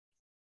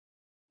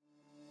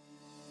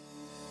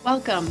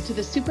Welcome to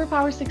the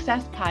Superpower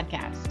Success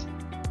Podcast.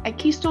 At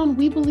Keystone,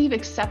 we believe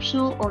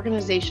exceptional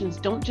organizations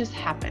don't just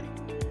happen.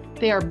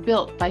 They are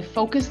built by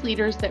focused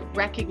leaders that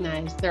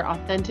recognize their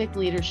authentic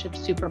leadership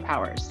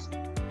superpowers.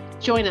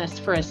 Join us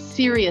for a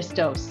serious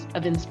dose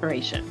of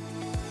inspiration.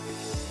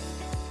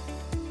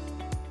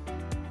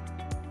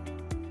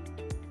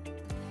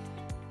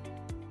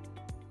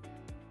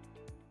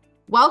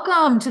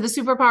 Welcome to the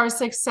Superpower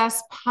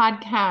Success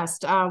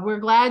Podcast. We're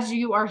glad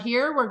you are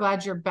here. We're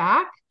glad you're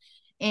back.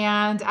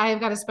 And I have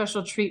got a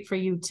special treat for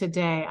you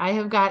today. I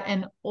have got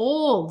an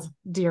old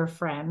dear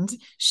friend.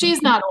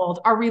 She's not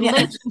old. Our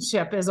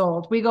relationship is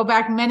old. We go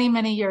back many,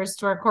 many years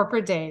to our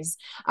corporate days.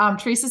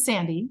 Teresa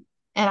Sandy.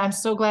 And I'm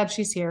so glad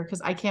she's here because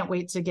I can't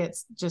wait to get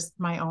just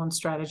my own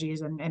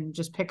strategies and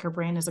just pick her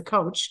brain as a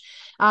coach.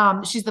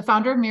 She's the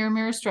founder of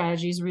Mirror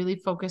Strategies, really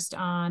focused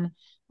on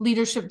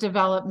leadership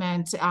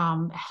development,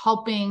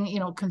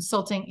 helping,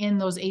 consulting in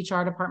those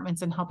HR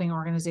departments and helping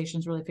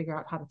organizations really figure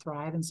out how to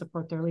thrive and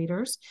support their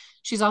leaders.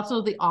 She's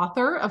also the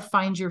author of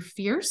Find Your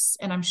Fierce,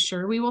 and I'm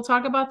sure we will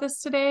talk about this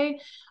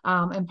today.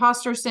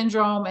 Imposter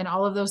syndrome and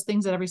all of those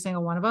things that every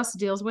single one of us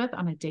deals with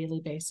on a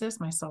daily basis,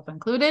 myself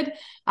included.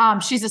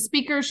 She's a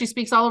speaker. She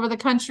speaks all over the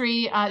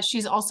country.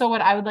 She's also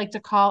what I would like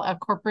to call a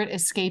corporate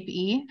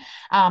escapee.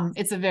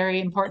 It's a very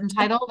important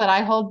title that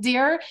I hold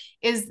dear.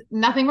 Is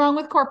nothing wrong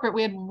with corporate.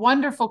 We had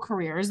wonderful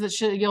careers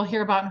that you'll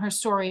hear about in her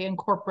story in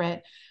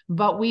corporate,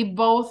 but we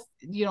both,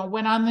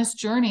 went on this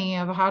journey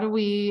of how do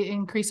we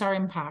increase our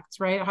impacts,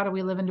 right? How do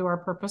we live into our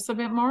purpose a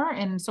bit more?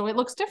 And so it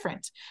looks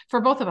different for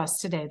both of us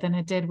today than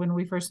it did when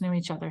we first knew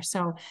each other.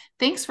 So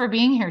thanks for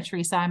being here,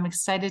 Teresa. I'm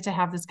excited to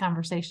have this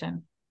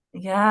conversation.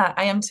 Yeah,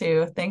 I am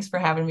too. Thanks for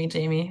having me,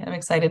 Jamie. I'm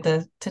excited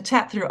to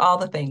chat through all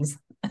the things.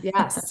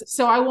 Yes.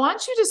 So I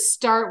want you to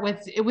start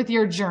with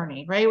your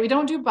journey, right? We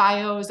don't do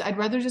bios. I'd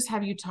rather just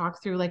have you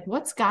talk through like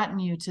what's gotten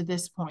you to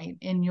this point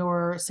in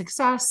your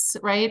success,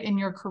 right? In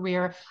your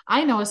career.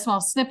 I know a small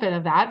snippet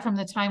of that from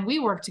the time we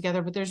worked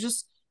together, but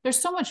there's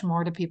so much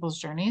more to people's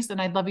journeys. And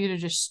I'd love you to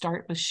just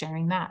start with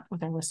sharing that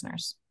with our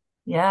listeners.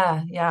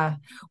 Yeah.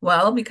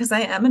 Well, because I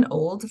am an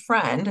old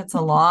friend, it's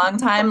a long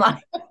timeline.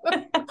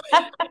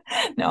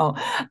 No.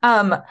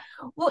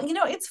 Well,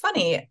 it's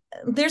funny.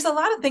 There's a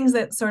lot of things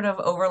that sort of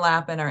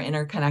overlap and are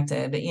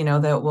interconnected,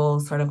 that we'll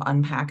sort of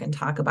unpack and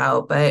talk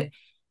about. But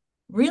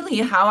really,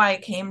 how I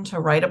came to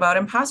write about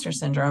imposter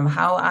syndrome,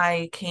 how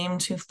I came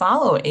to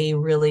follow a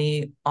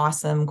really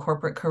awesome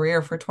corporate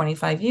career for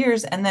 25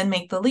 years and then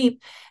make the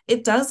leap,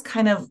 it does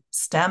kind of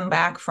stem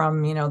back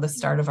from, the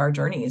start of our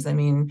journeys. I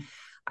mean,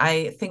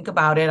 I think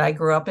about it. I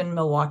grew up in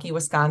Milwaukee,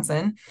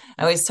 Wisconsin.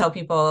 I always tell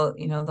people,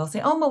 they'll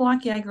say, oh,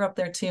 Milwaukee, I grew up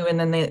there too. And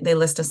then they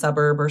list a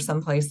suburb or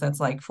someplace that's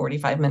like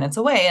 45 minutes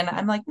away. And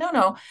I'm like,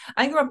 no,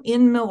 I grew up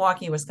in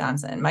Milwaukee,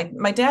 Wisconsin.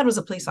 My dad was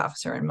a police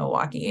officer in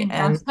Milwaukee.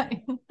 And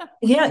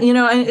yeah,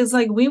 it's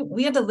like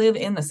we had to live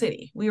in the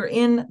city. We were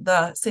in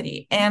the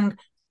city. And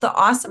the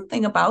awesome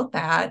thing about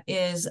that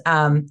is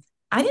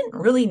I didn't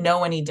really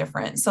know any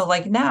different. So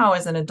like now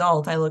as an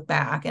adult, I look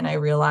back and I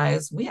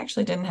realize we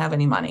actually didn't have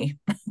any money.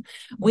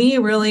 We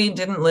really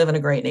didn't live in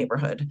a great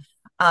neighborhood.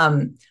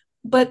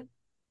 But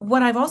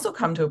what I've also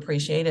come to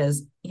appreciate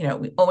is,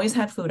 we always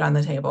had food on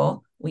the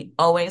table. We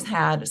always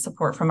had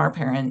support from our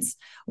parents.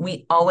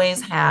 We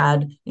always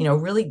had,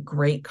 really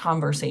great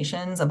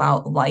conversations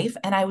about life.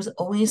 And I was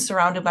always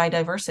surrounded by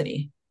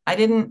diversity. I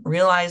didn't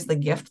realize the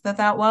gift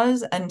that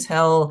was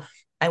until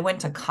I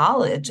went to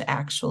college,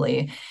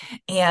 actually.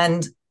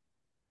 And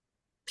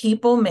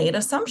people made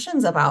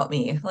assumptions about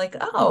me like,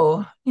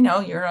 oh,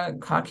 you're a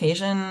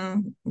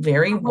Caucasian,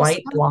 very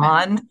white,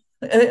 blonde,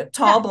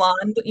 tall,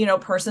 blonde,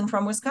 person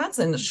from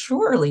Wisconsin.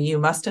 Surely you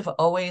must have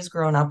always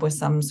grown up with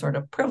some sort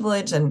of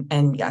privilege.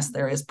 And yes,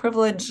 there is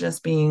privilege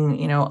just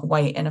being,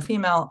 white and a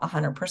female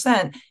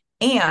 100%.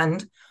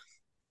 And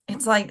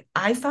it's like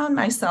I found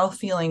myself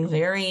feeling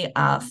very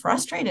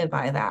frustrated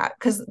by that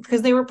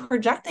because they were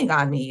projecting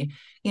on me,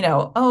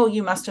 oh,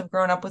 you must have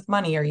grown up with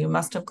money or you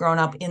must have grown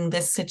up in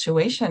this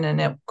situation. And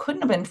it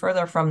couldn't have been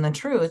further from the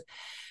truth.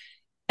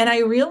 And I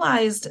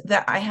realized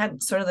that I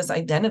had sort of this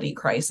identity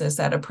crisis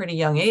at a pretty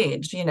young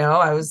age.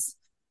 I was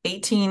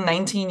 18,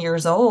 19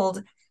 years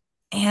old.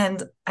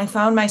 And I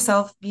found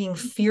myself being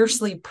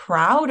fiercely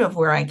proud of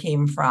where I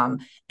came from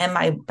and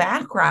my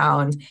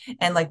background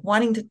and like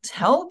wanting to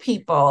tell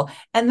people.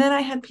 And then I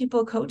had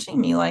people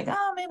coaching me like,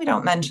 oh, maybe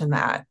don't mention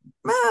that.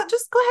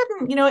 Just go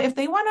ahead and, if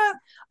they want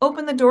to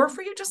open the door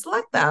for you, just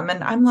let them.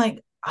 And I'm like,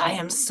 I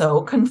am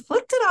so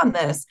conflicted on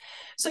this.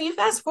 So you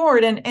fast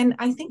forward and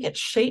I think it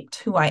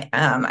shaped who I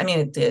am. I mean,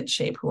 it did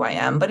shape who I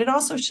am, but it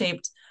also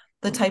shaped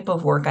the type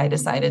of work I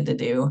decided to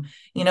do,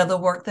 the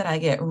work that I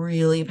get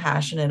really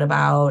passionate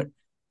about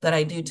that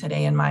I do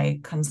today in my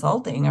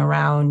consulting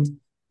around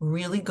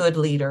really good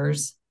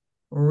leaders,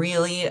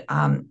 really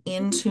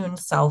in tune,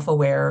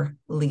 self-aware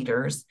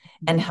leaders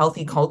and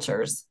healthy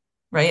cultures,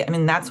 right? I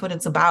mean, that's what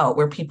it's about,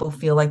 where people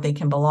feel like they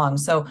can belong.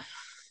 So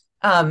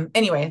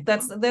anyway,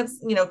 that's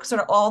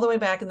sort of all the way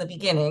back in the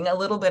beginning, a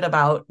little bit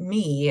about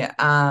me.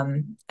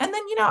 And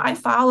then, I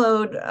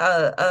followed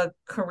a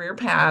career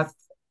path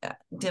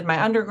did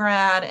my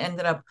undergrad,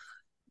 ended up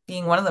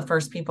being one of the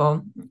first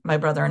people, my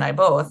brother and I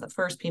both, the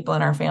first people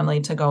in our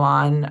family to go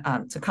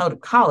on to go to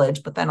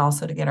college, but then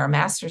also to get our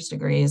master's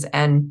degrees.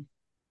 And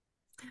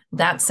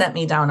that set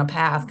me down a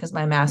path because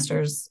my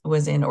master's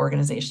was in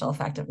organizational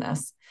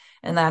effectiveness.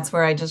 And that's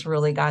where I just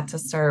really got to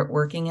start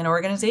working in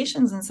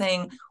organizations and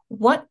saying,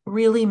 what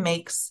really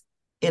makes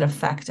it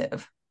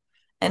effective?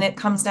 And it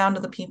comes down to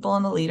the people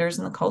and the leaders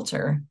and the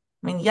culture.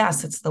 I mean,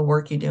 yes, it's the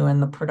work you do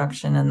and the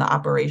production and the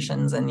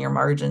operations and your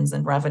margins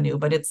and revenue,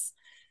 but it's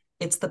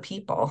the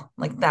people.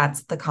 Like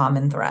that's the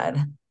common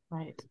thread.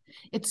 Right.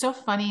 It's so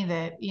funny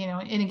that,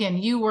 and again,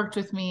 you worked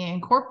with me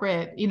in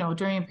corporate,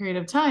 during a period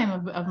of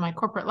time of my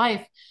corporate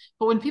life.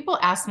 But when people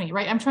ask me,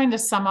 right, I'm trying to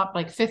sum up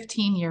like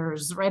 15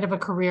 years, right, of a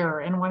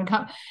career in one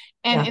company.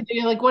 And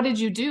they're like, what did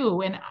you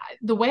do? And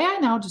the way I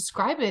now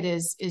describe it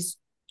is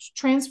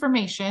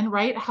transformation,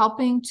 right?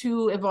 Helping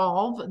to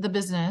evolve the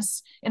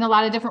business in a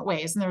lot of different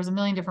ways. And there was a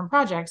million different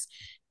projects,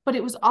 but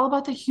it was all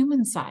about the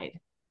human side,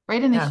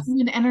 right? And the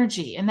human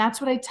energy. And that's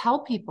what I tell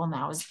people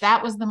now is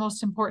that was the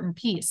most important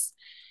piece.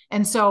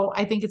 And so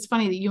I think it's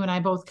funny that you and I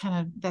both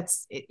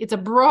it's a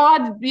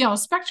broad,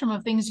 spectrum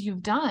of things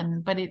you've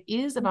done, but it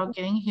is about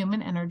getting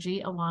human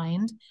energy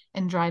aligned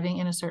and driving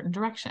in a certain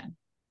direction.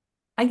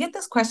 I get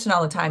this question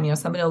all the time.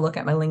 Somebody will look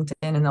at my LinkedIn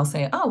and they'll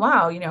say, oh,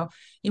 wow,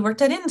 you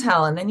worked at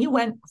Intel and then you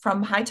went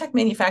from high-tech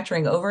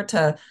manufacturing over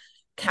to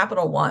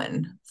Capital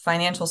One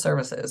financial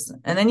services.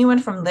 And then you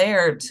went from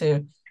there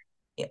to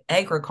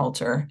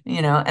agriculture,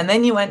 and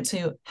then you went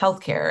to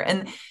healthcare.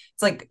 And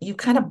it's like you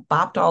kind of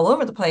bopped all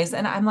over the place.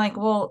 And I'm like,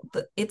 well,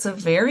 it's a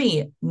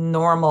very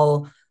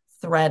normal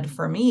thread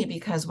for me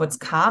because what's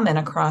common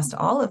across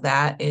all of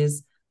that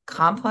is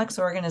complex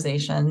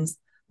organizations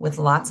with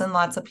lots and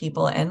lots of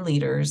people and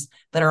leaders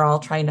that are all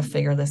trying to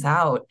figure this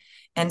out.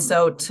 And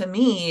so to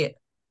me,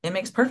 it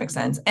makes perfect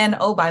sense. And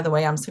oh, by the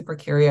way, I'm super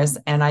curious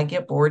and I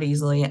get bored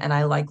easily and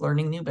I like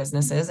learning new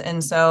businesses.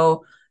 And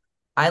so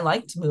I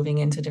liked moving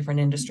into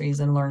different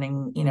industries and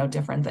learning,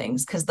 different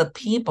things because the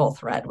people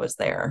thread was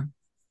there.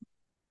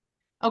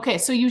 Okay.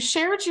 So you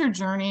shared your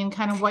journey and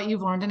kind of what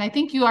you've learned. And I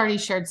think you already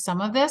shared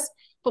some of this,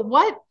 but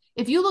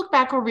if you look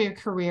back over your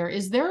career,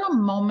 is there a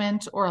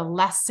moment or a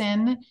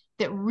lesson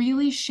that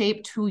really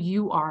shaped who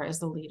you are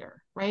as a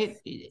leader, right?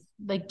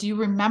 Like, do you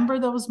remember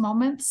those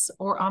moments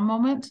or a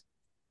moment?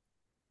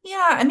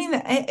 Yeah. I mean,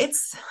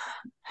 it's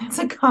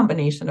a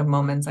combination of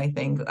moments, I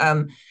think.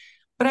 But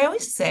I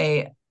always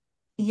say,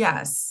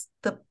 yes,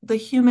 the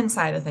human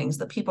side of things,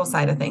 the people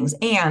side of things.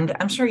 And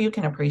I'm sure you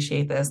can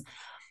appreciate this.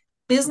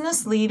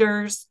 Business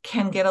leaders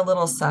can get a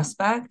little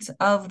suspect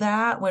of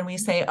that when we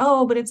say,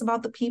 oh, but it's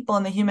about the people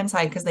and the human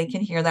side, because they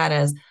can hear that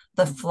as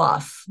the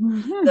fluff,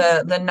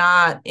 the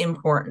not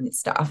important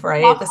stuff,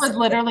 right? Fluff was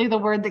literally the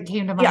word that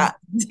came to mind.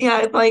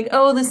 Yeah. It's like,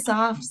 oh, the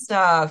soft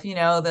stuff,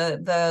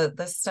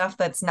 the stuff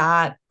that's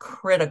not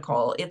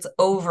critical. It's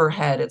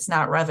overhead, it's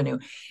not revenue.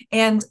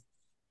 And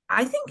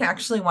I think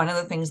actually one of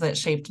the things that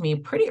shaped me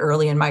pretty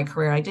early in my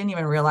career, I didn't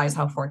even realize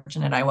how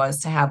fortunate I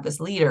was to have this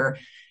leader.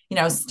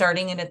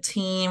 Starting in a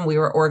team, we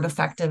were org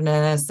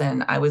effectiveness,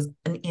 and I was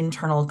an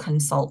internal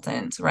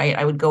consultant, right?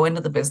 I would go into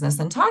the business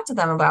and talk to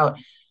them about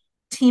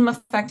team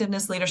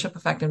effectiveness, leadership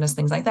effectiveness,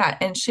 things like that.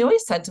 And she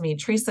always said to me,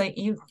 Teresa,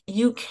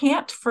 you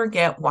can't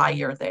forget why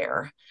you're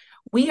there.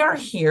 We are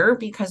here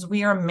because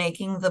we are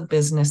making the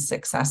business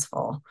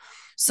successful.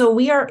 So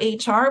we are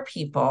HR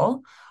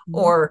people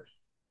or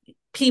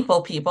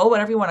people,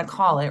 whatever you want to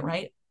call it,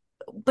 right?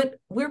 But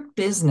we're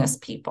business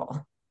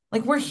people.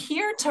 Like we're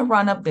here to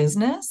run a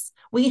business.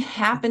 We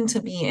happen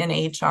to be in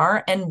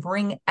HR and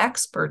bring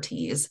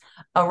expertise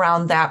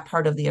around that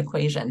part of the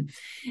equation.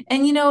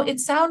 And, it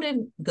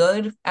sounded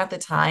good at the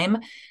time.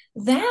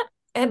 That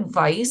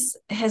advice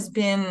has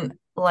been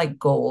like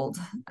gold.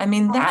 I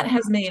mean, that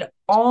has made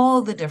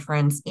all the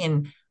difference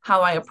in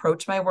how I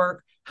approach my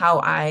work, how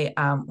I,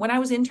 when I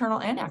was internal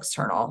and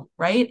external,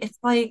 right? It's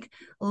like,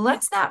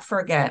 let's not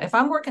forget, if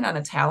I'm working on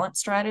a talent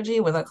strategy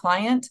with a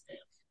client,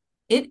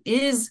 it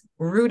is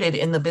rooted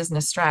in the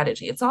business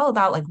strategy. It's all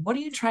about like, what are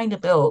you trying to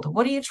build?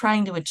 What are you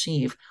trying to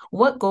achieve?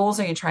 What goals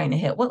are you trying to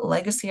hit? What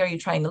legacy are you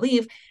trying to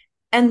leave?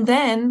 And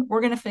then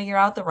we're going to figure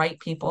out the right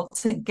people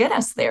to get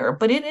us there.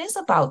 But it is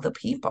about the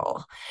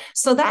people.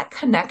 So that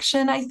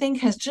connection, I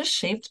think, has just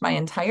shaped my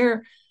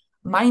entire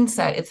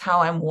mindset. It's how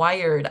I'm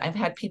wired. I've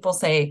had people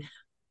say,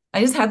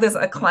 I just had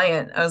a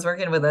client, I was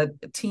working with a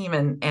team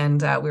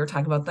and we were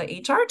talking about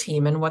the HR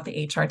team and what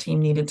the HR team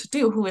needed to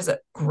do, who is a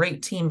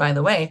great team, by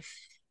the way.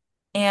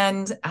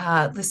 And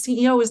the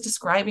CEO was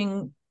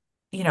describing,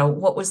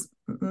 what was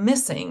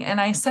missing. And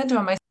I said to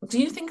him, do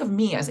you think of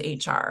me as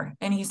HR?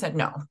 And he said,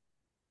 no.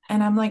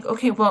 And I'm like,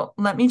 okay, well,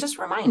 let me just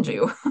remind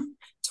you,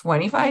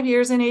 25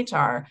 years in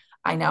HR,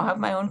 I now have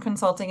my own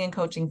consulting and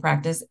coaching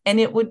practice, and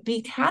it would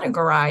be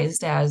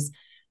categorized as,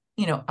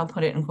 I'll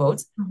put it in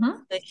quotes,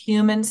 the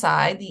human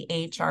side,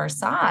 the HR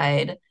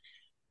side.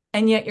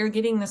 And yet you're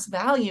getting this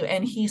value.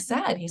 And he's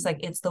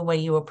like, it's the way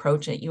you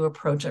approach it. You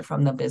approach it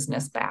from the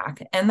business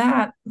back. And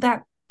that,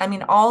 I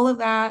mean, all of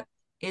that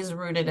is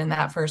rooted in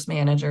that first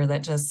manager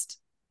that just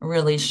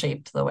really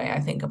shaped the way I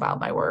think about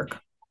my work.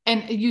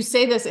 And you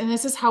say this, and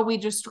this is how we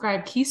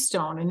describe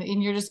Keystone.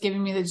 And you're just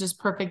giving me the just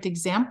perfect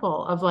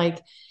example of like,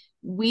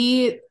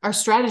 we are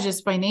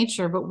strategists by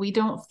nature, but we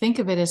don't think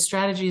of it as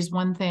strategy is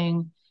one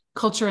thing,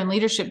 culture and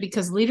leadership,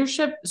 because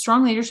leadership,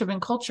 strong leadership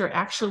and culture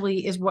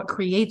actually is what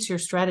creates your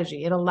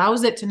strategy. It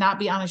allows it to not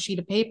be on a sheet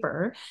of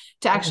paper,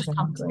 to actually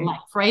come to life,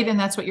 right? And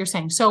that's what you're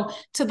saying. So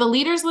to the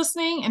leaders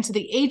listening and to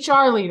the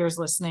HR leaders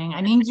listening,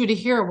 I need you to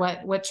hear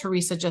what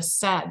Teresa just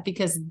said,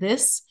 because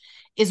this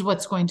is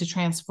what's going to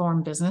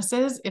transform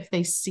businesses if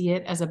they see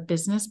it as a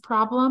business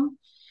problem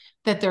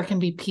that there can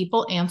be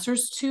people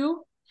answers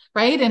to,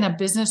 right? And a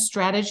business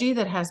strategy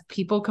that has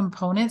people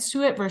components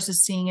to it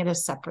versus seeing it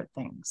as separate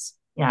things.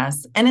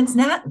 Yes. And it's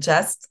not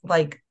just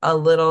like a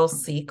little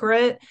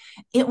secret.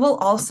 It will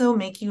also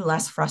make you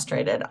less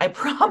frustrated. I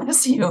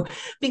promise you,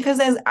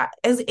 because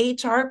as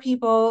HR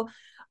people,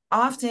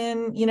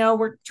 often,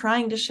 we're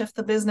trying to shift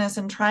the business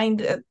and trying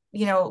to,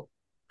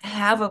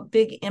 have a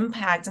big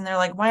impact. And they're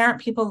like, why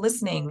aren't people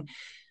listening?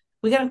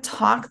 We got to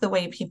talk the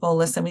way people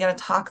listen. We got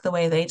to talk the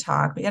way they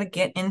talk. We got to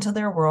get into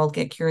their world,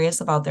 get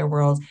curious about their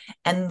world.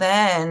 And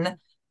then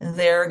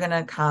they're going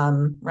to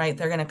come, right?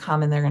 They're going to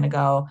come and they're going to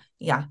go,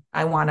 yeah,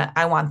 I want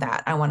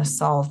that. I want to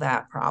solve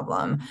that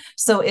problem.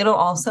 So it'll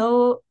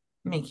also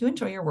make you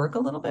enjoy your work a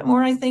little bit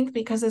more, I think,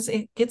 because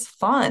it gets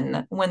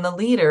fun when the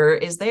leader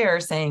is there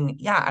saying,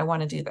 yeah, I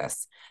want to do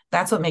this.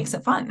 That's what makes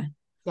it fun.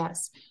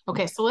 Yes.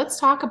 Okay. So let's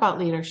talk about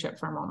leadership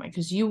for a moment,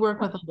 because you work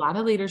with a lot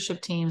of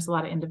leadership teams, a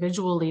lot of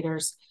individual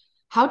leaders.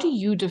 How do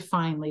you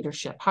define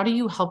leadership? How do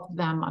you help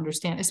them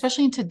understand,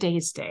 especially in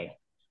today's day,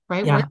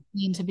 right? Yeah. What does it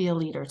mean to be a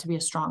leader, to be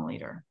a strong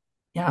leader?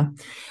 Yeah.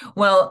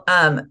 Well,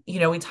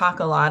 we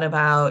talk a lot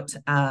about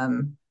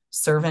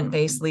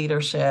servant-based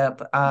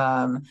leadership,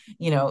 a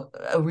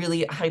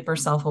really hyper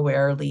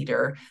self-aware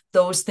leader.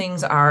 Those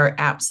things are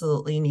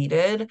absolutely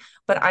needed.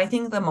 But I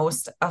think the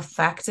most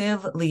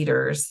effective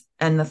leaders,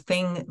 and the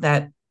thing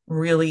that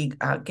really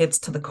gets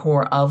to the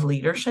core of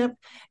leadership,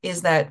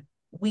 is that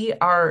we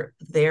are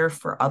there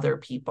for other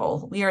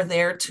people. We are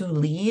there to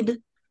lead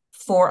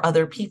for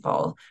other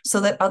people so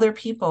that other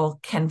people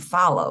can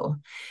follow.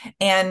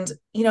 And,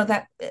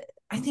 that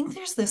I think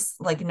there's this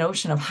like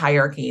notion of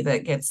hierarchy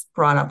that gets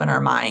brought up in our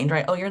mind,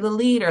 right? Oh, you're the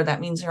leader. That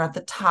means you're at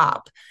the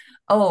top.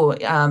 Oh,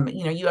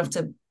 you have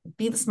to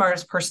be the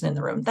smartest person in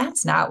the room.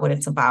 That's not what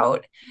it's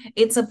about.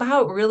 It's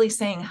about really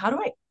saying, how do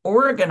I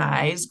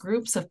organize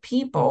groups of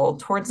people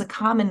towards a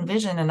common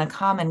vision and a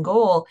common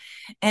goal?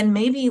 And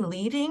maybe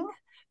leading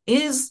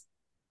is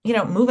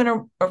moving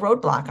a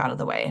roadblock out of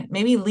the way.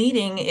 Maybe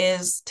leading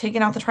is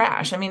taking out the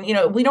trash. I mean,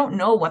 we don't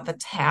know what the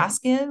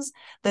task is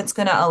that's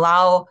going to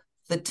allow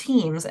the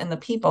teams and the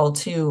people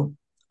to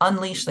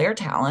unleash their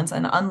talents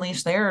and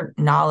unleash their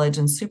knowledge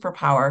and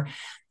superpower.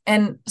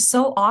 And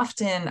so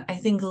often, I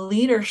think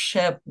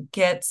leadership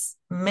gets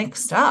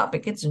mixed up.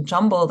 It gets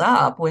jumbled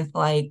up with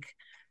like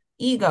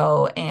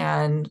ego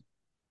and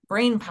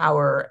brain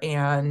power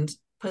and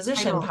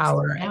position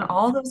power and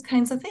all those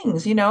kinds of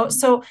things,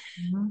 so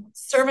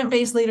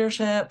servant-based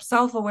leadership,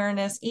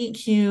 self-awareness,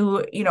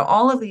 EQ,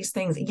 all of these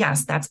things.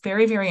 Yes, that's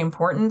very, very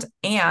important.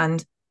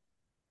 And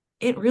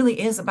it really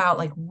is about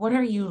like, what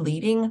are you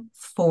leading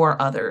for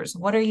others?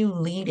 What are you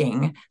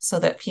leading so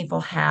that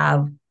people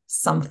have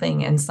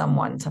something and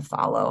someone to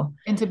follow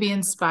and to be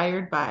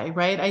inspired by,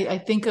 right? I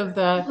think of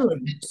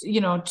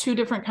the, two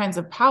different kinds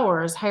of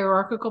powers,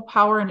 hierarchical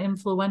power and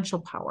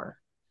influential power.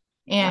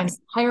 And yes,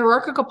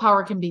 hierarchical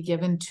power can be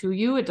given to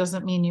you. It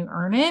doesn't mean you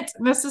earn it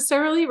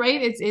necessarily, right?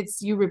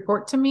 It's you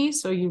report to me,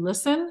 so you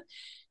listen.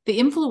 The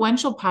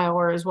influential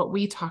power is what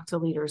we talk to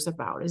leaders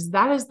about.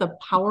 That is the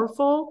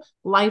powerful,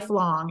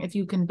 lifelong, if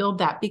you can build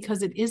that,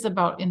 because it is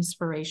about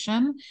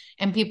inspiration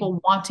and people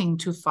wanting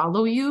to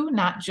follow you,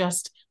 not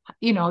just,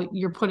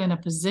 you're put in a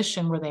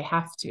position where they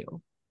have to.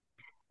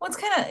 Well, it's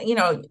kind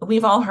of,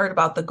 we've all heard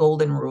about the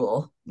golden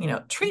rule,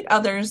 treat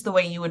others the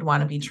way you would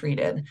want to be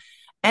treated.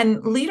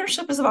 And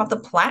leadership is about the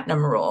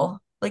platinum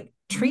rule, like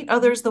treat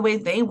others the way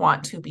they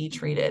want to be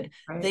treated.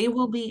 Right. They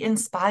will be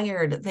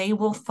inspired. They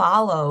will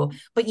follow.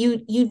 But you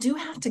do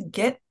have to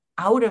get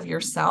out of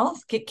yourself,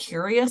 get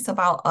curious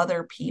about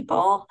other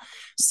people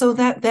so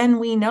that then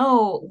we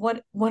know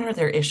what are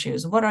their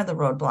issues? What are the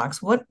roadblocks?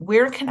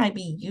 Where can I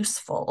be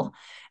useful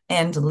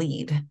and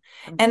lead?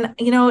 And,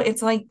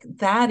 it's like,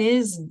 that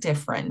is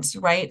different,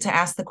 right? To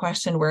ask the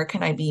question, where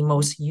can I be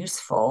most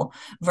useful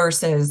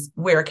versus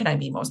where can I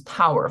be most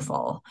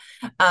powerful?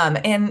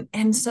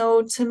 And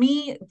so to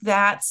me,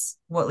 that's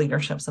what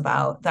leadership's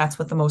about. That's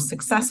what the most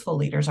successful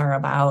leaders are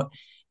about.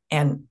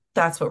 And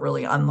that's what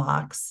really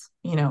unlocks,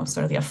 sort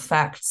of the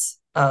effects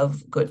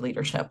of good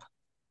leadership.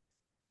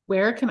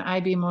 Where can I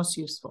be most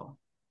useful?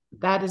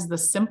 That is the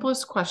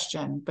simplest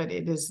question, but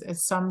it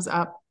sums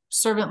up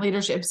servant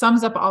leadership. It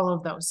sums up all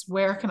of those.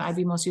 Where can I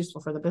be most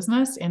useful for the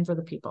business and for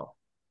the people?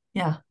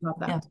 Yeah. Love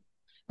that. Yeah.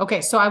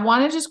 Okay. So I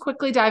want to just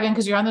quickly dive in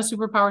because you're on the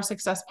Superpower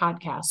Success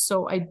podcast.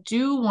 So I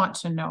do want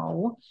to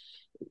know,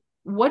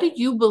 what do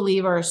you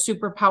believe are a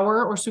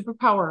superpower or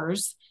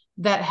superpowers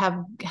that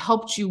have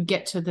helped you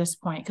get to this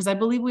point? Because I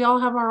believe we all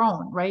have our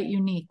own, right?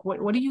 Unique.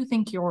 What do you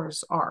think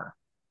yours are?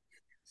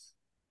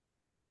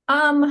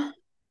 Um,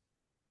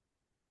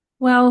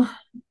 well,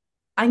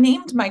 I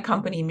named my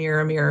company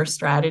Mirror Mirror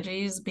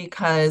Strategies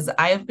because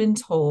I have been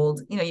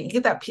told, you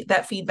get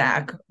that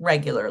feedback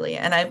regularly,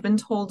 and I've been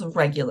told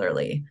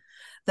regularly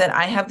that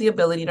I have the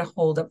ability to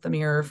hold up the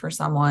mirror for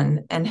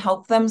someone and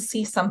help them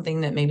see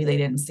something that maybe they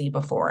didn't see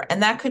before.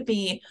 And that could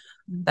be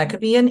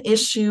an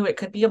issue, it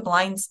could be a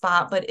blind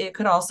spot, but it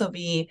could also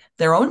be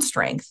their own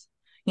strength.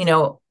 You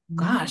know, Mhm.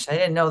 gosh, I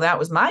didn't know that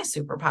was my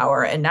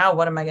superpower. And now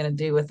what am I going to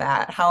do with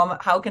that?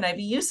 How can I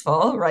be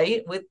useful,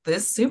 right, with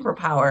this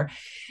superpower?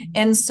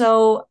 And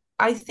so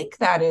I think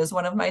that is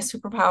one of my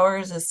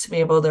superpowers, is to be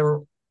able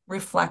to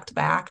reflect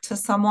back to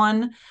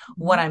someone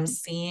what Mhm. I'm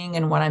seeing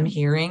and what I'm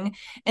hearing.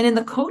 And in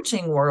the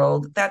coaching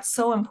world, that's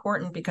so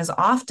important because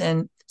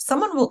often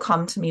someone will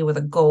come to me with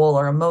a goal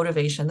or a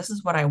motivation. This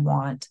is what I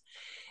want.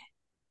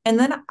 And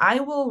then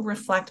I will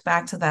reflect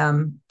back to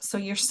them. So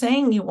you're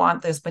saying you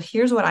want this, but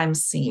here's what I'm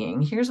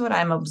seeing. Here's what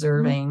I'm Mhm.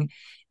 observing.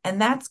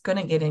 And that's going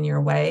to get in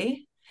your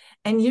way.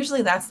 And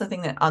usually that's the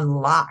thing that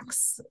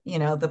unlocks,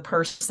 the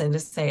person to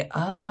say,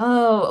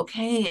 oh,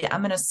 okay,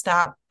 I'm going to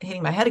stop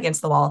hitting my head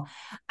against the wall.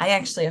 I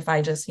actually, if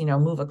I just,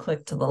 move a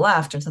click to the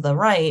left or to the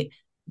right,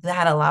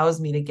 that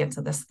allows me to get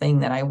to this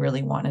thing that I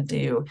really want to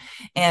do.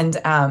 And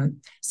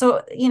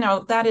so,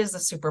 that is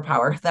a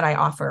superpower that I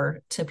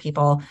offer to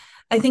people.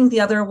 I think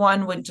the other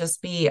one would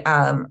just be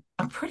a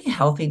pretty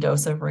healthy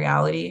dose of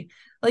reality.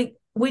 Like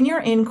when you're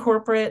in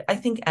corporate, I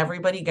think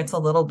everybody gets a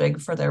little big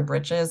for their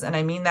britches. And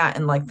I mean that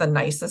in like the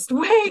nicest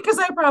way, because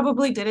I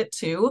probably did it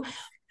too.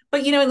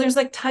 But there's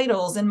like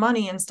titles and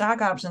money and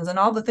stock options and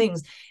all the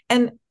things.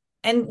 And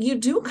you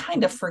do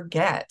kind of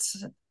forget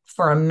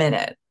for a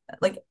minute.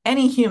 Like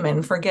any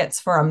human forgets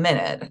for a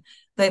minute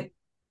that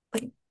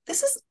like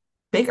this is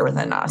bigger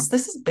than us.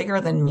 This is bigger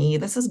than me.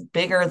 This is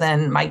bigger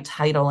than my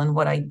title and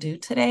what I do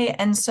today.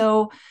 And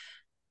so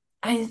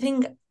I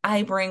think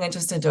I bring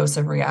just a dose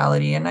of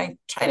reality, and I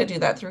try to do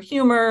that through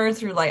humor,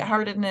 through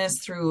lightheartedness,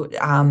 through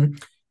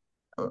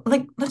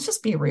like, let's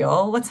just be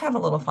real. Let's have a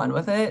little fun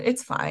with it.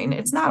 It's fine.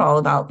 It's not all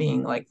about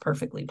being like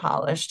perfectly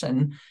polished,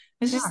 and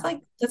it's just Yeah.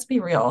 like, let's be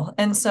real.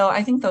 And so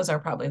I think those are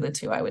probably the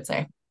two I would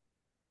say.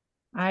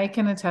 I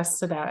can attest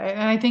to that.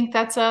 And I think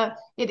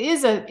it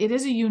is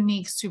a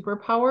unique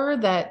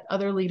superpower that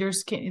other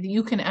leaders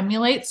you can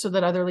emulate so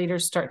that other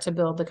leaders start to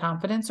build the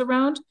confidence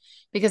around.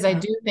 Because I Yeah,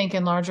 do think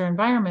in larger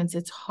environments,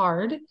 it's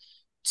hard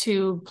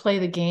to play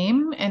the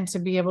game and to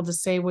be able to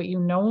say what you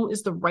know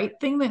is the right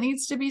thing that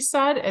needs to be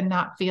said and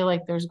not feel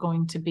like there's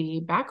going to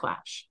be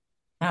backlash.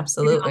 I think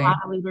a lot absolutely.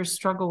 of leaders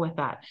struggle with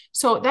that.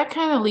 So that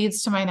kind of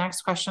leads to my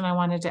next question I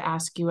wanted to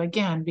ask you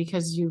again,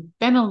 because you've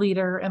been a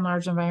leader in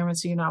large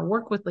environments, so you now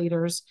work with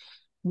leaders.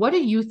 What do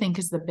you think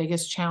is the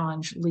biggest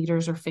challenge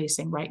leaders are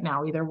facing right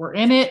now? Either we're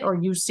in it or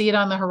you see it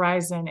on the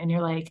horizon and you're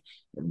like,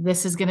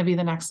 this is going to be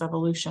the next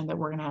evolution that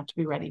we're going to have to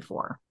be ready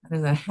for. That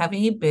is a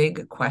heavy,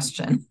 big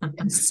question.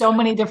 And so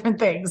many different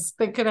things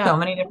that could So happen.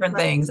 many different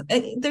things.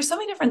 There's so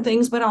many different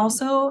things, but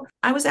also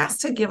I was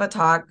asked to give a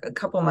talk a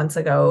couple months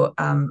ago.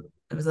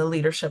 It was a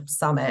leadership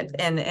summit,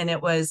 and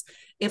it was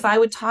if I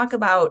would talk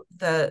about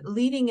the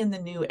leading in the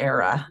new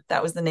era.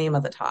 That was the name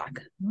of the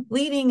talk.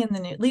 Leading in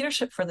the new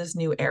leadership for this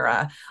new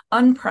era,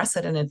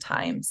 unprecedented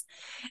times.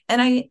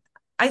 And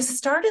I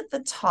started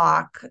the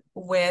talk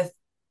with,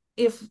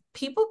 if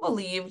people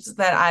believed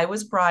that I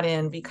was brought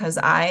in because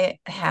I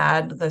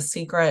had the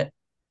secret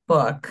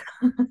book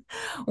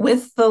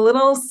with the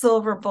little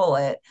silver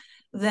bullet,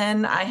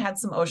 then I had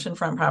some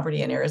oceanfront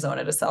property in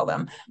Arizona to sell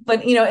them.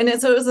 But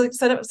so it was like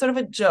sort of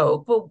a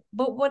joke.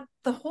 But what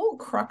the whole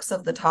crux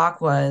of the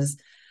talk was,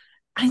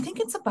 I think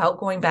it's about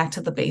going back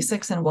to the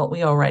basics and what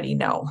we already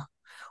know.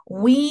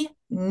 We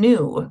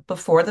knew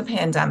before the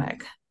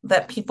pandemic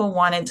that people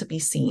wanted to be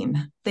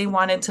seen. They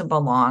wanted to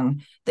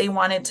belong. They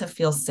wanted to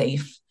feel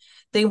safe.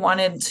 They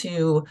wanted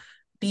to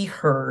be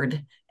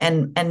heard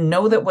and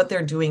know that what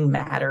they're doing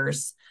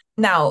matters.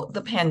 Now,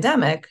 the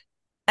pandemic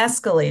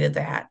escalated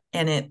that,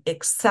 and it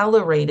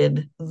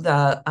accelerated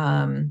the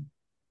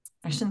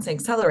I shouldn't say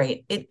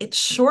accelerate, it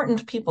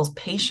shortened people's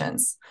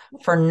patience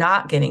for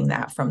not getting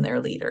that from their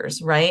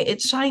leaders, right?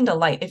 It shined a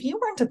light. If you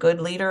weren't a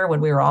good leader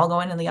when we were all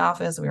going to the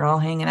office, we were all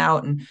hanging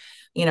out, and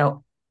you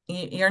know,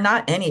 you're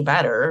not any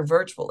better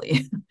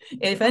virtually.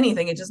 If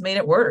anything, it just made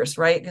it worse,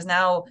 right? Because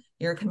now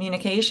your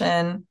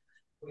communication,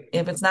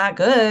 if it's not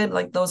good,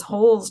 like those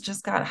holes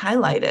just got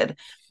highlighted.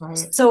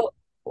 Right. So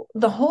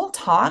the whole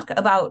talk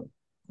about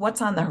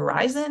what's on the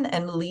horizon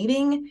and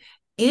leading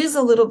is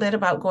a little bit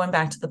about going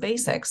back to the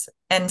basics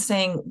and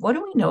saying, what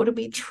do we know to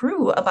be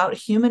true about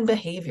human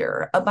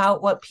behavior,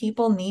 about what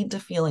people need to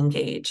feel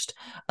engaged,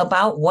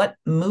 about what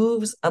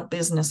moves a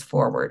business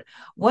forward,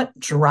 what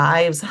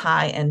drives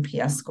high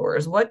NPS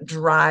scores, what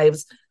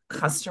drives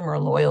customer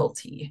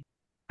loyalty.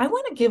 I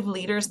want to give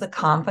leaders the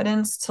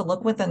confidence to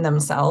look within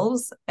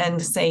themselves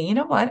and say, you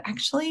know what,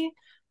 actually,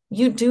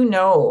 you do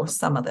know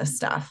some of this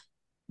stuff.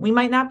 we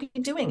might not be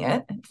doing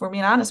it. If we're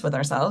being honest with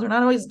ourselves, we're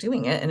not always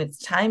doing it, and it's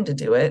time to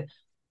do it.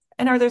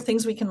 And are there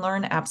things we can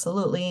learn?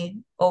 Absolutely.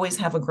 Always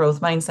have a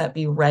growth mindset,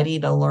 be ready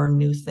to learn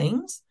new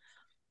things.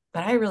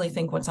 But I really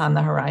think what's on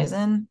the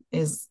horizon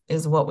is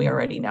what we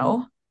already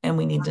know, and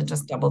we need to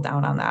just double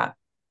down on that.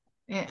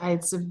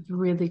 It's a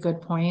really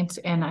good point.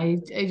 And I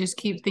just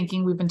keep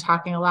thinking we've been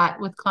talking a lot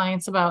with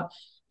clients about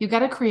you got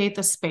to create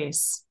the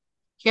space.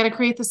 You got to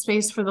create the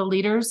space for the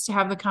leaders to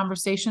have the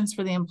conversations,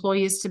 for the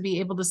employees to be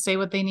able to say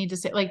what they need to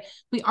say. Like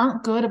we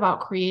aren't good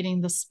about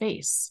creating the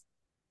space.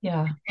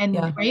 Yeah. And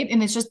Yeah. right.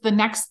 And it's just the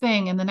next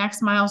thing and the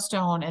next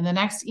milestone and the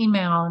next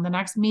email and the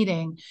next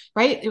meeting.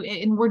 Right.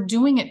 And we're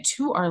doing it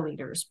to our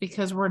leaders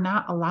because we're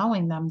not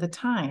allowing them the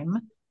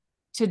time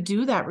to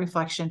do that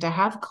reflection, to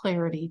have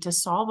clarity, to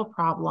solve a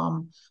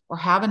problem or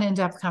have an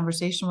in-depth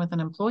conversation with an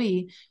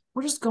employee.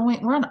 We're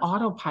on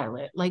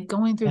autopilot, like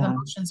going through the Yeah.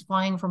 motions,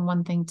 flying from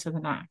one thing to the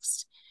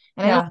next.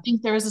 And I don't Yeah.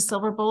 think there is a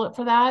silver bullet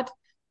for that.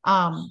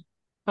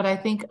 But I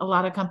think a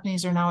lot of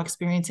companies are now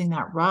experiencing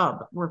that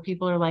rub where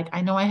people are like,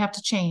 I know I have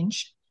to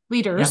change Yeah.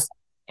 leaders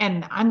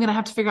and I'm going to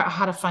have to figure out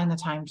how to find the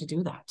time to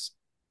do that.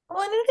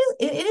 Well, and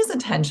it is a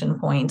tension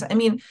point. I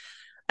mean,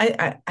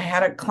 I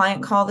had a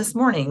client call this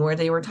morning where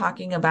they were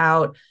talking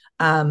about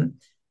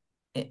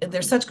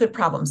they're such good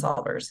problem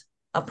solvers.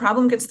 A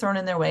problem gets thrown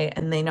in their way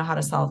and they know how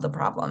to solve the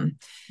problem.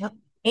 Yep.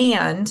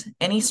 And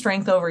any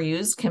strength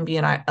overused can be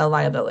a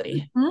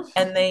liability. Mm-hmm.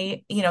 And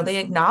they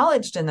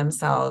acknowledged in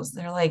themselves,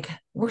 they're like,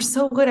 we're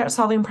so good at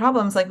solving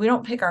problems. Like we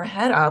don't pick our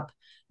head up,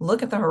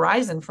 look at the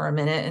horizon for a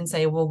minute and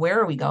say, well,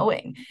 where are we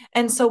going?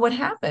 And so what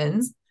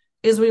happens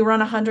is we run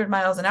 100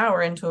 miles an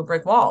hour into a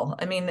brick wall.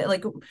 I mean,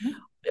 like,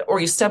 or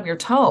you stub your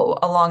toe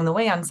along the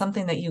way on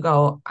something that you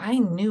go, I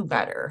knew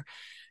better.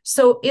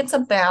 So it's a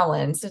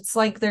balance. It's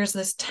like there's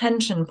this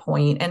tension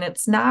point, and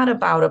it's not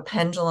about a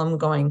pendulum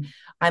going,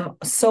 I'm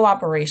so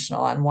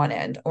operational on one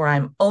end, or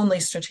I'm only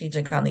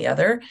strategic on the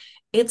other.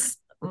 It's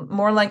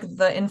more like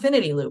the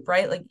infinity loop,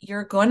 right? Like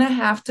you're going to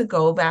have to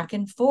go back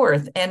and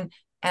forth. And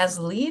as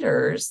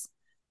leaders,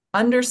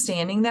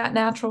 understanding that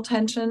natural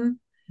tension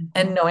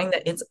and knowing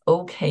that it's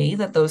okay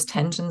that those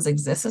tensions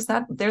exist is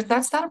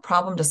that's not a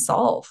problem to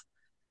solve.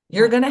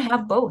 You're going to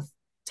have both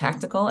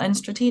tactical and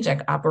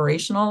strategic,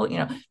 operational,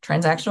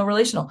 transactional,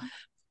 relational,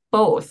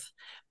 both.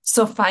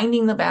 So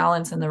finding the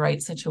balance in the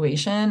right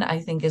situation, I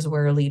think, is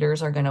where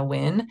leaders are going to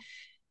win.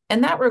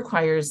 And that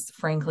requires,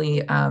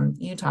 frankly,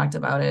 you talked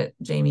about it,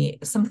 Jamie,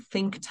 some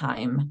think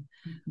time.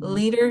 Mm-hmm.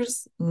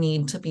 Leaders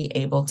need to be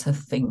able to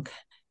think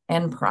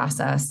and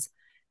process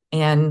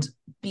and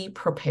be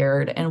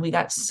prepared. And we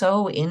got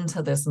so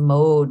into this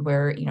mode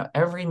where,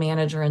 every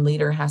manager and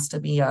leader has to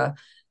be a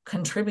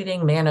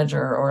contributing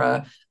manager or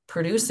a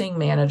producing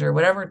manager,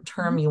 whatever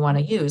term you want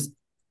to use.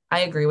 I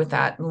agree with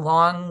that.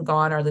 Long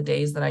gone are the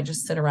days that I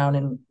just sit around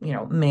and,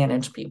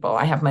 manage people.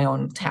 I have my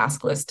own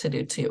task list to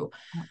do too.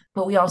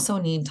 But we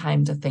also need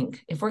time to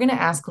think. If we're going to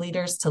ask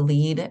leaders to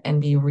lead and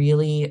be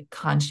really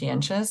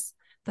conscientious,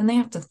 then they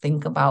have to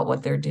think about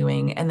what they're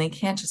doing, and they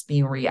can't just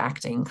be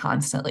reacting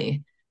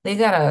constantly. They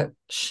got to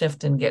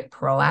shift and get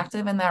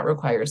proactive, and that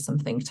requires some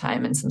think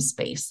time and some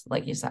space,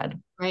 like you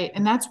said. Right.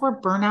 And that's where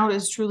burnout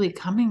is truly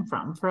coming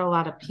from for a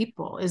lot of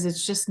people, is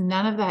it's just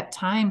none of that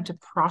time to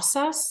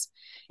process.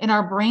 And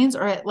our brains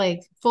are at like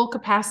full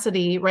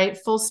capacity, right?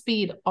 Full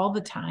speed all the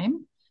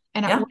time.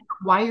 And Yeah. we're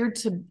wired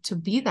to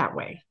be that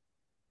way.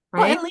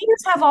 Well, Right. and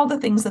leaders have all the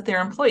things that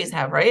their employees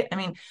have, right? I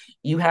mean,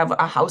 you have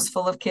a house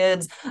full of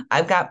kids.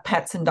 I've got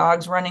pets and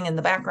dogs running in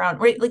the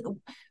background, right? Like,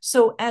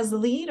 so as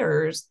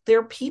leaders,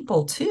 they're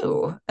people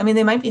too. I mean,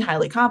 they might be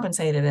highly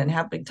compensated and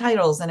have big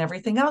titles and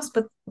everything else,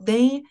 but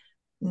they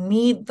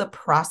need the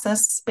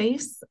process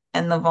space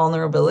and the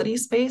vulnerability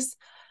space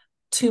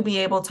to be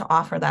able to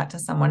offer that to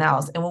someone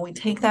else. And when we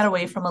take that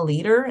away from a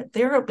leader,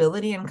 their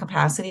ability and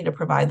capacity to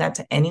provide that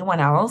to anyone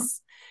else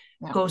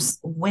goes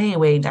way,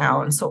 way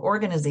down. So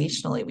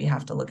organizationally, we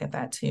have to look at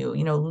that too.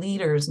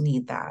 Leaders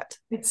need that.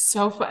 It's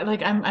so fun.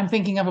 Like I'm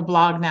thinking of a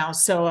blog now,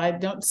 so I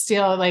don't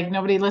steal, like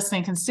nobody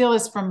listening can steal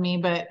this from me.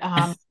 But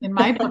in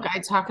my book, I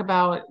talk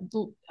about,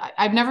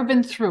 I've never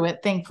been through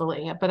it,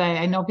 thankfully, but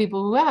I know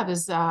people who have,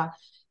 is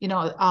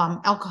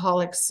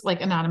Alcoholics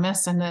like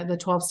Anonymous and the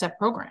 12-step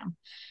program.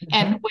 Mm-hmm.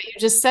 And what you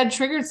just said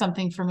triggered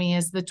something for me,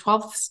 is the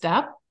 12th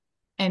step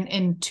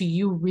and to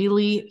you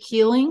really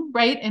healing,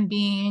 right? And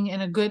being in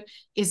a good,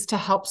 is to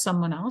help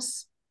someone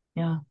else.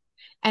 Yeah.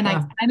 And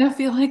I kind of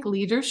feel like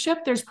leadership,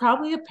 there's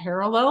probably a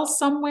parallel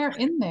somewhere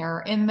in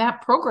there in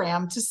that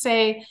program to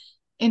say,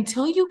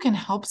 until you can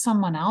help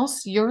someone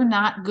else, you're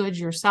not good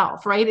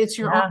yourself, right? It's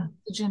your own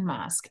oxygen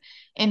mask.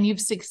 And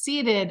you've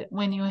succeeded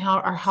when you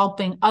are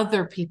helping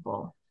other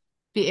people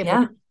be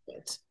able to do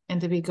it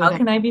and to be good. How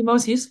can I be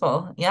most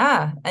useful?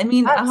 Yeah. I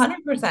mean,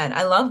 100%.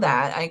 I love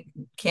that. I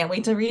can't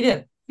wait to read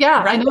it.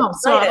 Yeah, I Write know. it,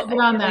 So write I'll it. get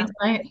on that,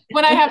 right?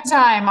 When I have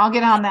time, I'll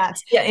get on that.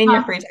 Yeah, in your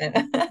Um, free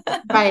time.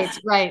 right,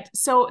 right.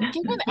 So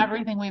given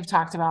everything we've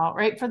talked about,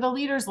 right, for the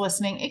leaders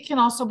listening, it can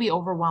also be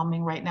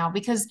overwhelming right now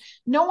because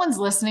no one's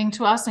listening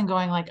to us and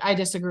going like, I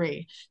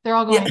disagree. They're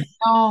all Yeah. going,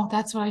 oh,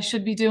 that's what I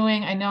should be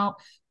doing. I know.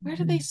 Where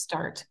do they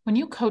start? When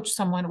you coach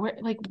someone, where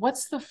like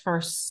what's the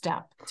first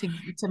step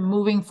to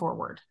moving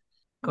forward?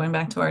 Going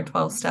back to our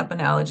 12-step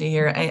analogy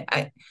here,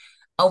 I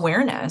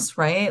awareness,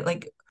 right?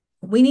 Like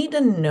we need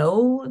to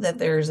know that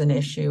there's an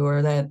issue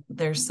or that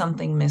there's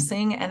something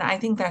missing. And I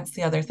think that's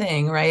the other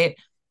thing, right?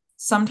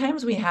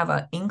 Sometimes we have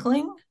an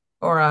inkling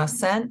or a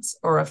sense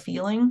or a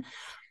feeling.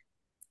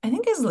 I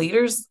think as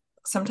leaders,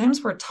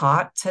 sometimes we're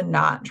taught to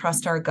not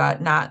trust our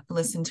gut, not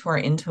listen to our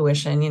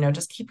intuition,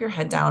 just keep your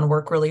head down,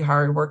 work really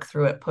hard, work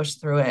through it, push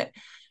through it,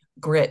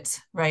 grit,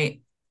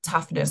 right?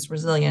 Toughness,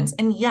 resilience.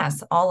 And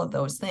yes, all of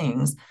those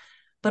things,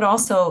 but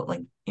also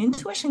like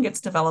intuition gets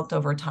developed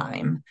over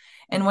time.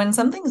 And when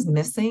something's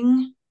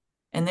missing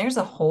and there's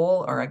a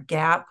hole or a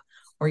gap,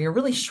 or you're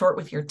really short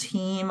with your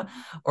team,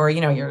 or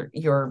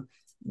you're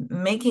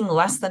making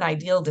less than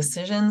ideal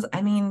decisions,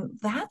 I mean,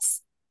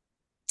 that's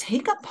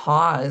take a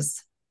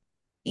pause.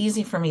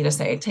 Easy for me to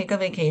say, take a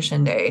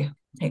vacation day,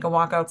 take a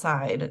walk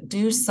outside,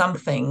 do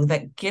something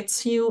that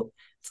gets you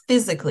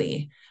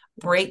physically,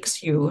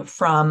 breaks you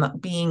from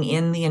being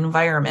in the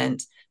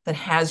environment that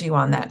has you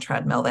on that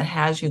treadmill, that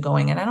has you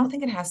going. And I don't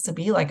think it has to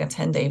be like a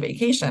 10-day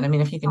vacation. I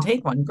mean, if you can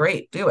take one,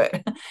 great, do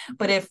it.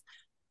 But if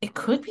it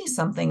could be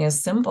something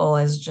as simple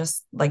as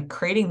just like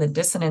creating the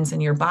dissonance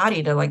in your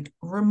body to like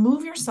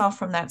remove yourself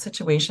from that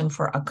situation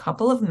for a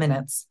couple of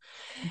minutes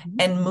Mhm.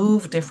 and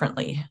move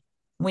differently.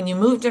 When you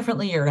move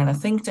differently, you're going to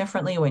think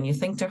differently. When you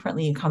think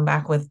differently, you come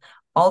back with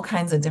all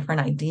kinds of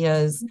different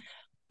ideas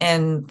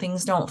and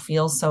things don't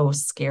feel so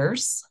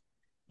scarce.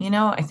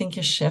 I think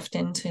you shift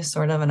into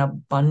sort of an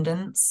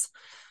abundance,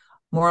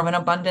 more of an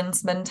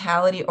abundance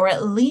mentality, or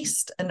at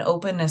least an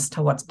openness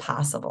to what's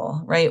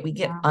possible, right? We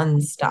get Yeah.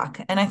 unstuck.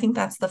 And I think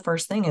that's the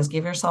first thing is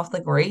give yourself the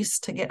grace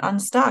to get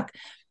unstuck.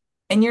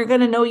 And you're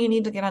going to know you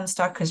need to get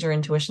unstuck because your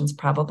intuition's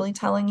probably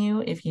telling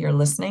you if you're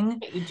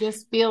listening. You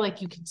just feel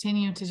like you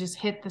continue to just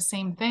hit the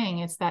same thing.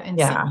 It's that Yeah.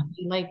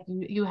 insanity. Like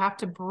you have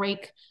to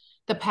break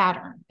the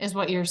pattern, is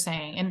what you're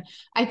saying. And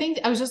I think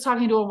I was just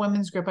talking to a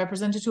women's group. I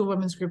presented to a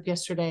women's group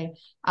yesterday.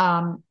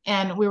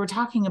 And we were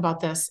talking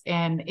about this,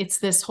 and it's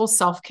this whole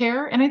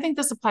self-care. And I think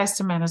this applies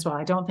to men as well.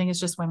 I don't think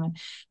it's just women,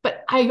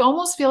 but I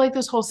almost feel like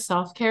this whole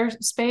self-care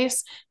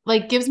space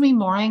like gives me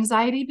more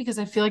anxiety because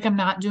I feel like I'm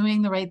not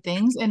doing the right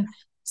things. And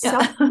Yeah.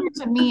 self-care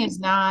to me is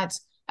not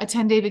a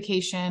 10-day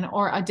vacation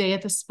or a day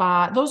at the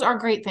spa. Those are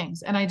great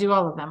things. And I do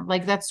all of them.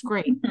 Like, that's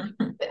great.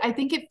 I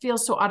think it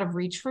feels so out of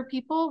reach for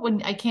people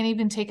when I can't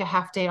even take a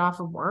half day off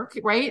of work,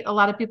 right? A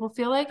lot of people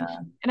feel like.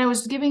 And I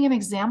was giving an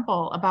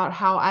example about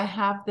how I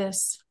have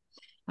this.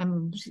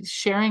 I'm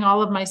sharing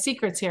all of my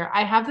secrets here.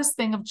 I have this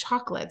thing of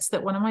chocolates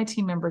that one of my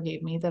team member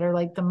gave me that are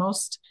like the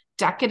most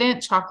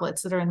decadent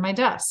chocolates that are in my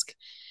desk.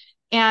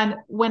 And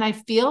when I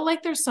feel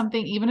like there's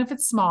something, even if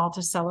it's small,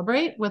 to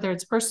celebrate, whether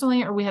it's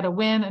personally or we had a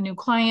win, a new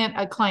client,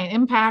 a client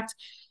impact,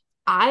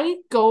 I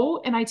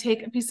go and I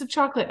take a piece of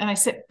chocolate and I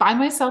sit by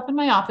myself in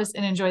my office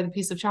and enjoy the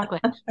piece of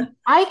chocolate.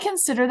 I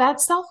consider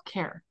that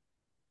self-care.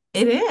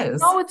 It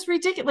is. No, it's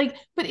ridiculous. Like,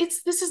 but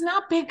this is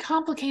not big,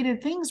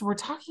 complicated things we're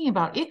talking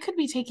about. It could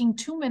be taking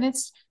 2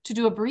 minutes to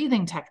do a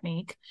breathing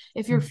technique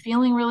if you're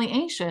feeling really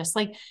anxious.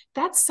 Like,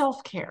 that's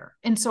self-care.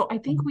 And so I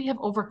think we have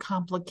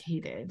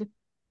overcomplicated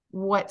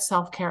what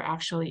self-care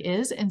actually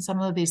is and some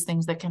of these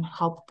things that can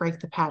help break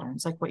the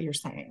patterns, like what you're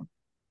saying.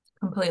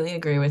 Completely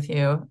agree with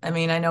you. I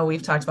mean, I know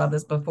we've talked about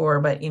this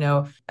before, but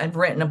I've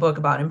written a book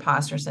about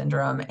imposter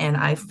syndrome and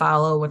I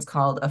follow what's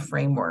called a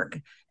framework.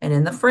 And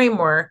in the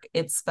framework,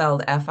 it's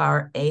spelled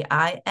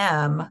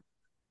FRAIM,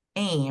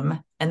 AIM.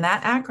 And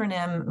that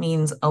acronym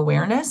means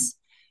awareness,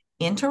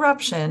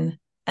 interruption,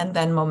 and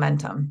then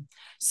momentum.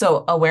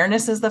 So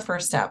awareness is the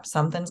first step.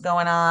 Something's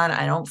going on.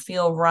 I don't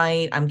feel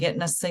right. I'm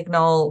getting a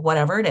signal,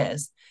 whatever it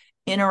is.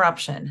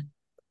 Interruption.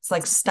 It's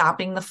like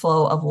stopping the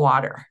flow of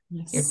water.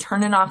 Yes. You're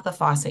turning off the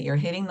faucet. You're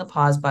hitting the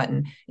pause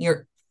button.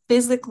 You're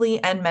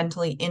physically and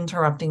mentally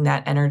interrupting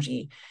that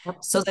energy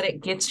so that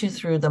it gets you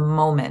through the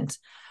moment.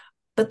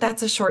 But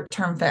that's a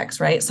short-term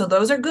fix, right? So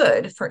those are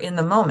good for in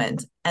the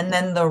moment. And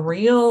then the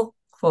real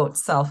quote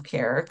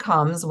self-care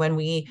comes when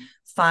we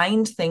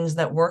find things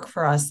that work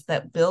for us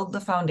that build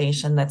the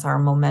foundation that's our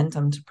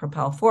momentum to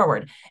propel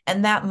forward.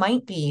 And that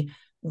might be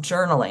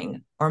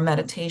journaling or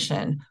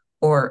meditation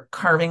or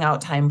carving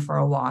out time for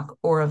a walk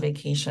or a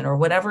vacation or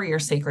whatever your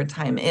sacred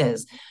time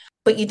is.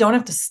 But you don't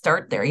have to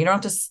start there. You don't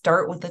have to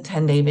start with the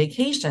 10-day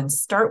vacation.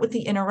 Start with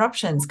the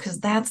interruptions because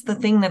that's the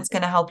thing that's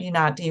going to help you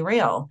not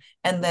derail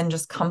and then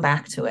just come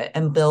back to it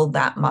and build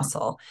that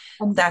muscle.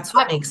 And That's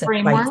what that makes it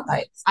framework,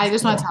 bite-sized. I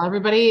just want to Yeah. tell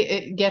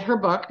everybody get her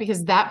book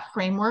because that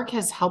framework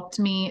has helped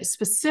me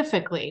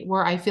specifically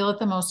where I feel it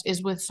the most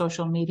is with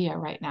social media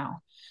right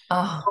now.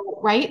 Oh,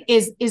 Right?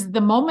 Is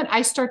the moment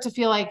I start to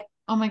feel like,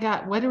 oh my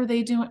God, what are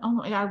they doing? Oh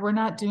my God, we're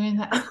not doing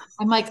that.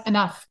 I'm like,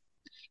 enough.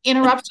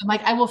 interruption.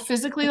 Like I will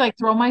physically like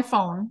throw my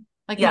phone,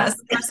 like not Yes. in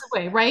an aggressive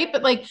way, right?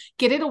 But like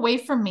get it away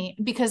from me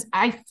because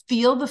I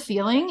feel the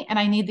feeling and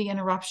I need the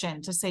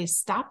interruption to say,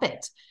 stop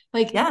it.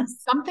 Like Yes.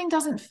 something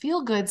doesn't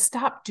feel good,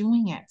 stop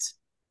doing it.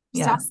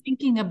 Stop Yes.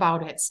 thinking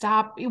about it.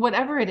 Stop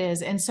whatever it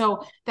is. And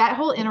so that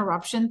whole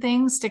interruption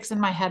thing sticks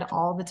in my head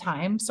all the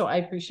time. So I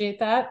appreciate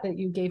that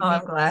you gave Oh, me.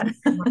 I'm glad.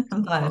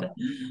 I'm glad.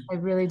 I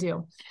really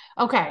do.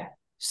 Okay.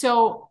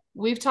 So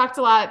we've talked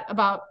a lot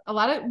about a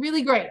lot of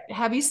really great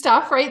heavy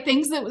stuff, right?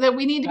 Things that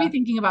we need to be Yeah.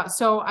 thinking about.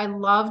 So I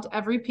loved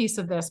every piece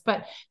of this,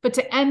 but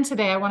to end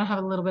today, I want to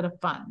have a little bit of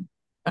fun.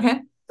 Okay.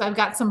 So I've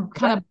got some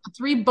kind of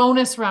 3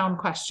 bonus round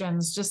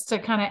questions just to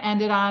kind of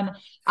end it on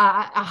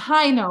a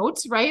high note,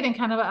 right? And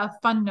kind of a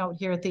fun note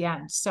here at the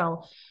end.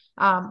 So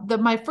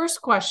my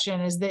first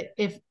question is that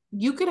if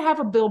you could have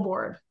a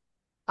billboard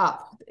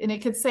up and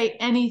it could say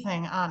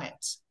anything on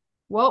it,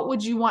 what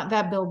would you want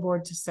that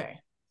billboard to say?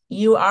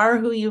 You are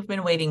who you've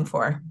been waiting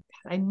for.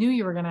 I knew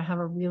you were going to have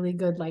a really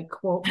good like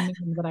quote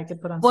meme that I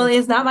could put on Well, social.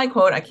 it's not my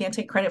quote. I can't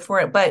take credit for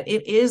it, but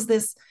it is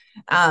this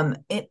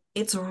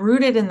it's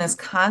rooted in this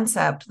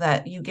concept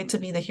that you get to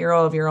be the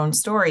hero of your own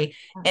story.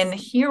 And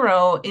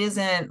hero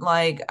isn't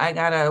like I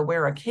gotta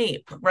wear a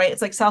cape, right?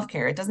 It's like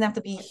self-care. It doesn't have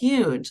to be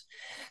huge.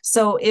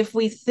 So if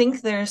we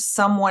think there's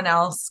someone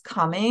else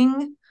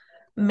coming,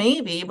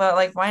 maybe, but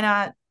like why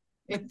not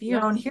like be your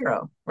Yeah. own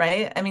hero,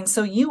 right? I mean,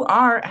 so you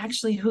are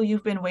actually who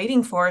you've been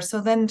waiting for.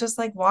 So then just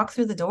like walk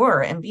through the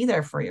door and be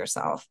there for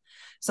yourself.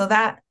 So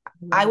that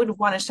I would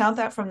want to shout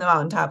that from the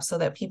mountaintops so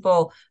that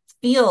people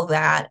feel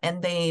that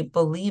and they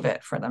believe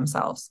it for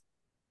themselves.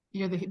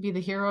 Be the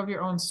hero of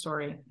your own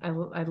story. I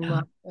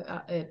Yeah.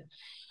 love it.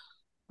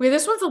 Wait,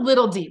 this one's a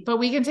little deep, but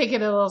we can take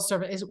it a little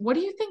further. Is what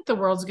do you think the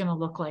world's going to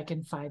look like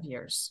in 5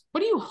 years?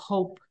 What do you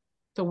hope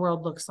the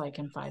world looks like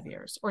in 5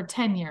 years or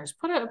 10 years?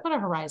 Put a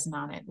horizon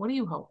on it. What do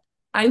you hope?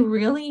 I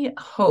really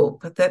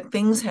hope that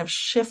things have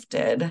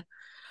shifted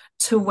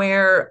to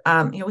where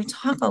we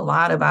talk a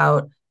lot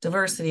about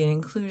diversity and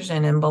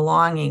inclusion and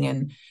belonging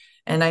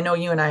and I know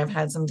you and I have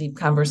had some deep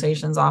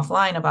conversations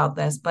offline about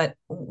this, but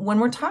when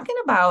we're talking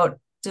about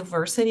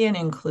diversity and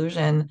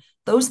inclusion,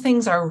 those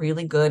things are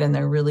really good and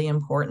they're really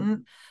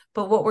important.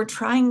 But what we're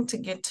trying to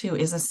get to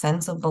is a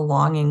sense of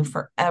belonging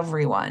for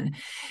everyone.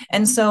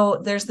 And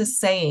so there's this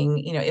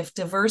saying, if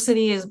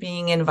diversity is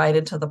being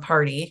invited to the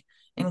party,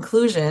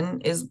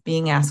 inclusion is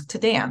being asked to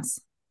dance.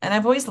 And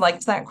I've always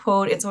liked that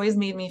quote. It's always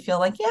made me feel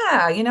like,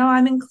 yeah,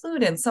 I'm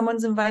included.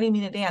 Someone's inviting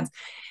me to dance.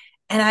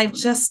 And I've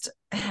just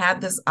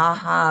had this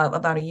aha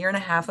about a year and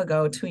a half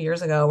ago, 2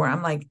 years ago, where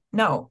I'm like,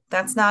 no,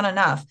 that's not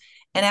enough.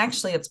 And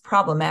actually, it's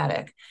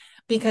problematic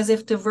because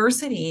if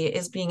diversity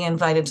is being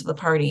invited to the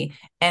party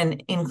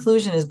and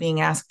inclusion is being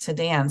asked to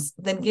dance,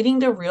 then getting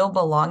to real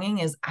belonging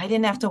is I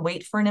didn't have to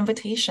wait for an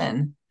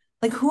invitation.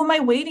 Like, who am I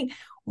waiting?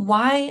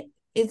 Why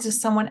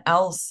is someone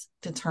else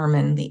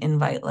determine the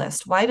invite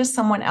list? Why does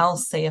someone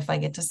else say if I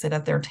get to sit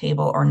at their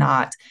table or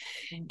not?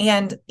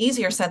 And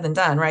easier said than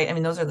done, right? I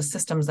mean, those are the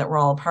systems that we're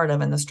all a part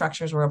of and the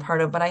structures we're a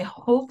part of. But I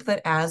hope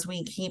that as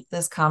we keep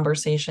this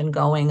conversation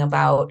going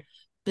about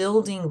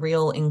building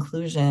real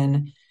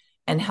inclusion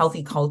and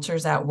healthy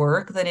cultures at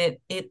work, that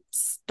it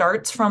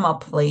starts from a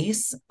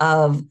place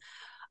of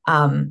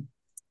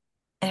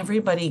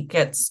everybody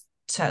gets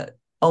to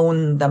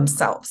own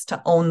themselves,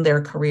 to own their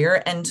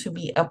career, and to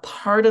be a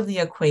part of the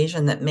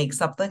equation that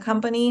makes up the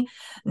company,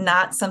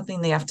 not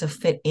something they have to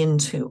fit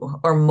into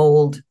or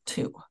mold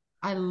to.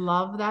 I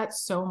love that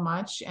so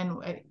much. And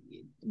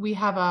we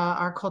have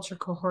our culture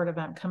cohort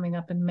event coming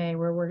up in May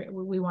where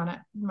we want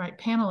to write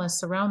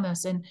panelists around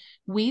this. And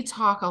we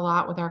talk a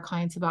lot with our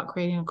clients about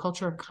creating a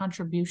culture of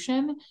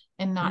contribution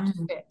and not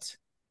fit.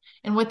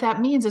 And what that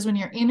means is when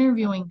you're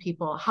interviewing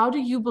people, how do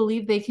you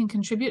believe they can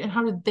contribute and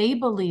how do they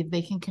believe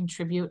they can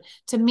contribute?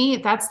 To me,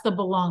 that's the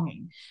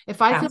belonging.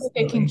 If I feel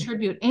like I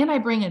contribute and I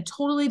bring a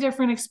totally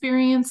different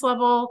experience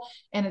level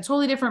and a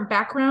totally different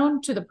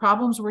background to the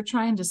problems we're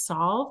trying to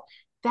solve,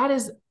 that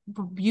is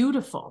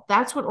beautiful.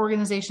 That's what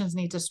organizations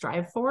need to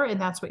strive for.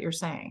 And that's what you're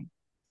saying.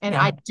 And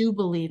Yeah. I do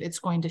believe it's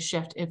going to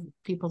shift if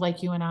people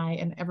like you and I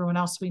and everyone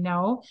else we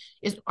know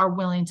are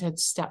willing to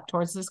step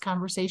towards this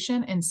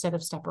conversation instead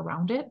of step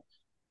around it.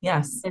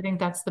 Yes. I think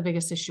that's the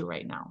biggest issue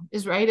right now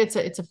is right. It's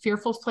a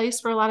fearful place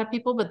for a lot of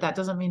people, but that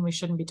doesn't mean we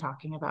shouldn't be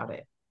talking about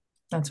it.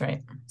 That's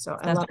right. So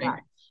I That's love right.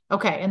 that.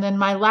 Okay. And then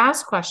my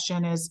last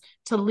question is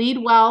to lead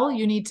well,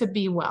 you need to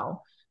be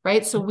well,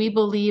 right? So we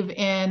believe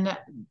in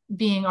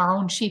being our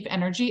own chief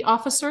energy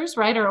officers,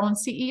 right? Our own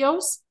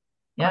CEOs.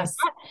 Yes.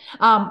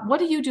 What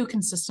do you do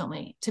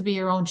consistently to be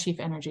your own chief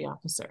energy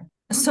officer?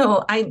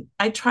 So I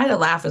try to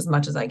laugh as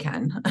much as I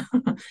can.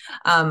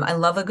 I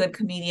love a good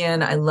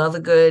comedian. I love a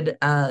good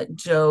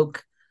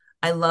joke.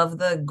 I love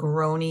the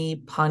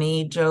groany,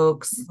 punny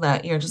jokes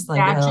that you're just like,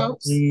 Dad oh,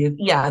 jokes. geez.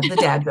 Yeah, the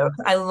dad jokes.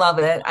 I love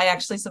it. I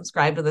actually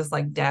subscribe to this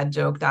like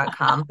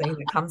dadjoke.com thing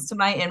that comes to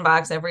my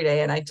inbox every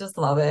day, and I just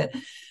love it.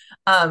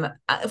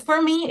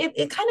 For me,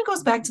 it kind of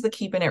goes back to the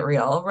keeping it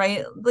real,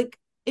 right? Like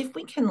if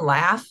we can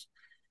laugh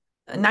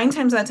nine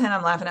times out of 10,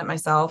 I'm laughing at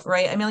myself,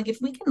 right? I mean, like if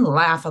we can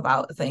laugh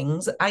about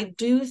things, I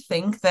do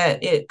think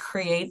that it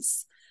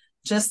creates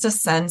just a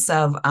sense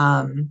of,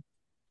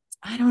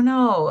 I don't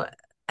know,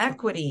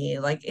 equity.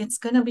 Like it's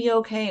going to be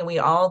okay. We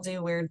all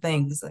do weird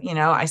things.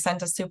 I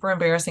sent a super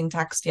embarrassing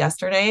text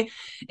yesterday.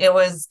 It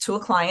was to a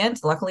client.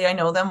 Luckily, I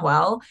know them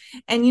well.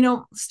 And,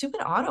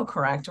 stupid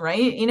autocorrect,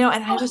 right? And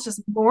I was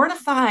just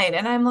mortified.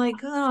 And I'm like,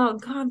 oh,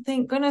 God,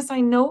 thank goodness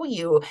I know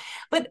you.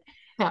 But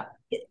Yeah.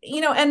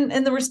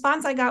 And the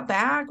response I got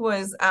back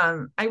was,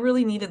 I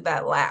really needed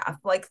that laugh.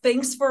 Like,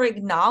 thanks for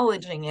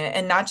acknowledging it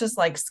and not just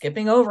like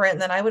skipping over it.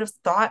 And then I would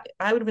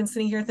have been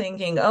sitting here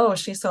thinking, oh,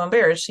 she's so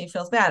embarrassed. She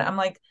feels bad. I'm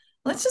like,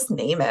 let's just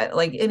name it.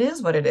 Like, it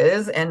is what it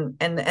is. And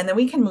then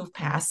we can move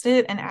past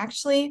it and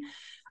actually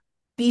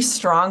be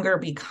stronger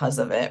because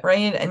of it.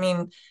 Right. I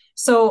mean,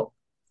 so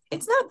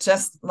it's not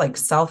just like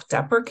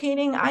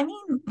self-deprecating. I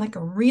mean, like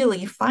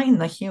really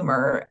find the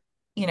humor,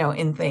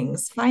 in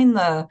things, find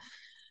the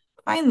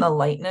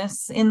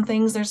lightness in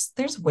things.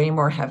 There's way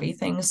more heavy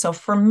things. So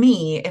for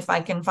me, if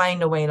I can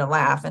find a way to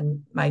laugh,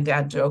 and my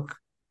dad joke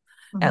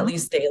at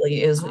least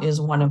daily is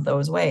one of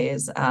those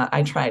ways,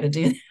 I try to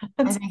do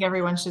that. I think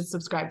everyone should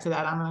subscribe to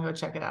that. I'm gonna go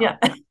check it out. Yeah.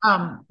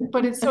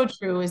 But it's so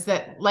true is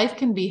that life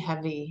can be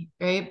heavy,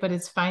 right? But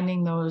it's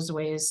finding those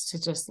ways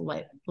to just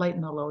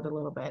lighten the load a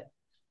little bit.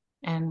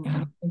 And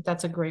I think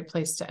that's a great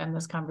place to end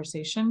this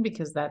conversation,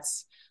 because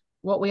that's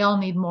what we all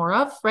need more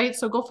of, right?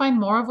 So go find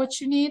more of what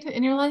you need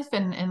in your life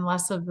and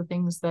less of the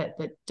things that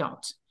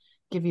don't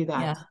give you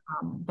that,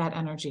 that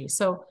energy.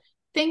 So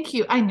thank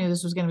you. I knew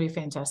this was going to be a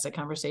fantastic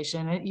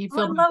conversation. I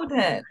loved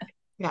it.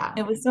 Yeah.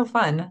 It was so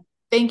fun.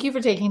 Thank you for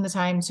taking the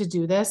time to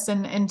do this.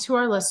 And to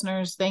our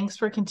listeners, thanks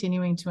for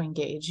continuing to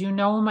engage.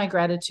 My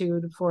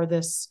gratitude for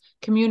this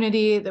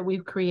community that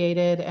we've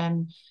created,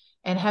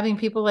 and having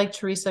people like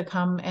Teresa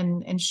come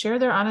and share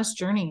their honest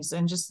journeys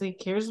and just like,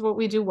 here's what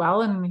we do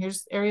well, and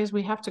here's areas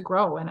we have to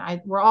grow.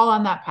 And we're all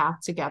on that path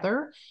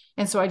together.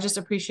 And so I just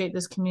appreciate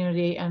this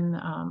community and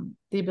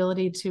the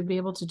ability to be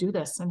able to do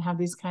this and have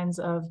these kinds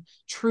of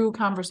true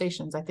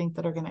conversations, I think,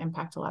 that are going to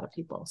impact a lot of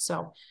people.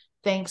 So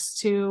thanks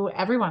to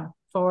everyone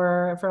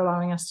for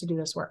allowing us to do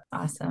this work.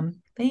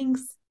 Awesome.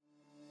 Thanks.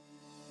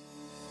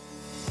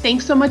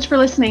 Thanks so much for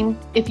listening.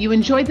 If you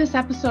enjoyed this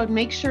episode,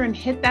 make sure and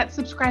hit that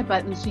subscribe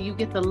button so you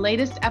get the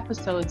latest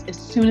episodes as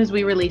soon as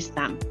we release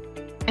them.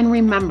 And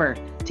remember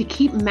to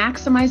keep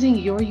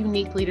maximizing your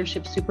unique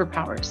leadership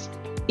superpowers.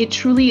 It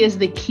truly is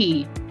the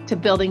key to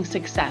building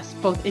success,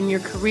 both in your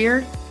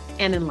career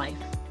and in life.